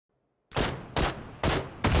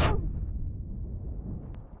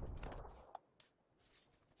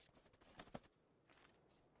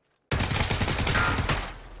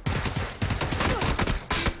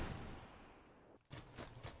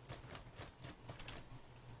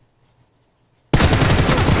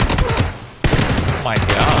my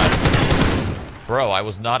god. Bro, I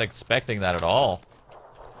was not expecting that at all.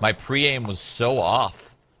 My pre-aim was so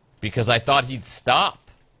off. Because I thought he'd stop.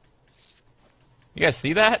 You guys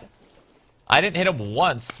see that? I didn't hit him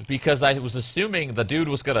once because I was assuming the dude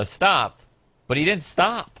was gonna stop. But he didn't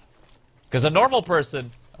stop. Because a normal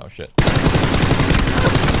person... Oh, shit.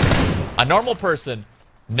 A normal person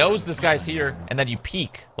knows this guy's here, and then you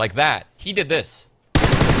peek like that. He did this.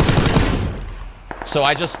 So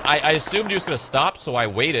I assumed he was going to stop, so I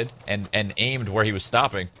waited and aimed where he was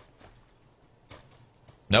stopping.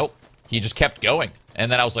 Nope. He just kept going.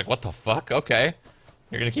 And then I was like, what the fuck? Okay.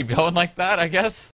 You're going to keep going like that, I guess?